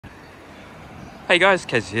Hey guys,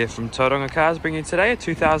 Casey here from Tauranga Cars, bringing you today a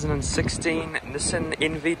 2016 Nissan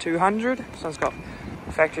NV200. So it's got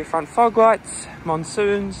factory front fog lights,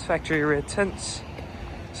 monsoons, factory rear tints.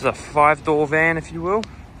 This is a 5-door van, if you will.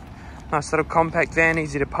 Nice little compact van,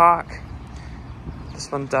 easy to park.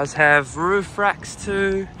 This one does have roof racks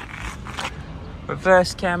too,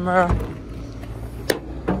 reverse camera.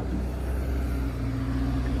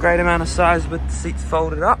 Great amount of size with the seats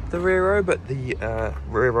folded up, the rear row, but the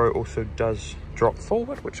rear row also does drop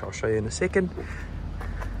forward, which I'll show you in a second.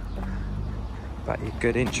 But a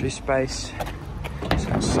good entry space.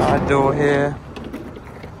 So side door here.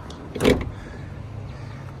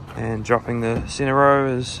 And dropping the center row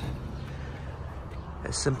is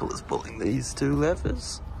as simple as pulling these two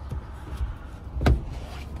levers.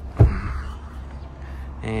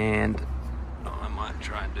 And I might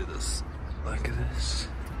try and do this like this.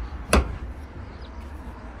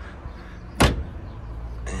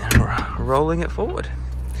 Rolling it forward,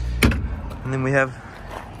 and then we have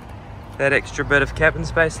that extra bit of cabin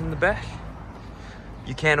space in the back.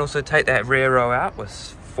 You can also take that rear row out with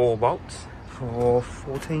 4 bolts for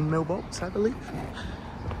 14mm bolts, I believe.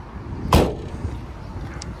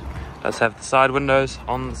 Does have the side windows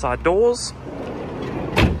on the side doors.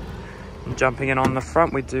 And jumping in on the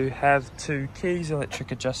front, we do have 2 keys,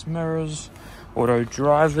 electric adjust mirrors, auto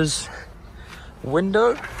driver's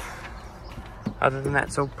window. Other than that,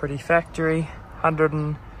 it's all pretty factory.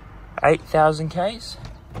 108,000 Ks.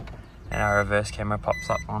 And our reverse camera pops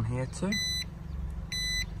up on here too,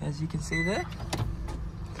 as you can see there.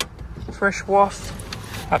 Fresh waft,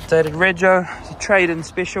 updated rego. It's a trade-in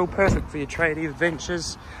special, perfect for your tradie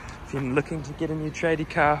adventures. If you're looking to get a new tradie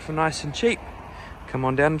car for nice and cheap, come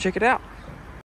on down and check it out.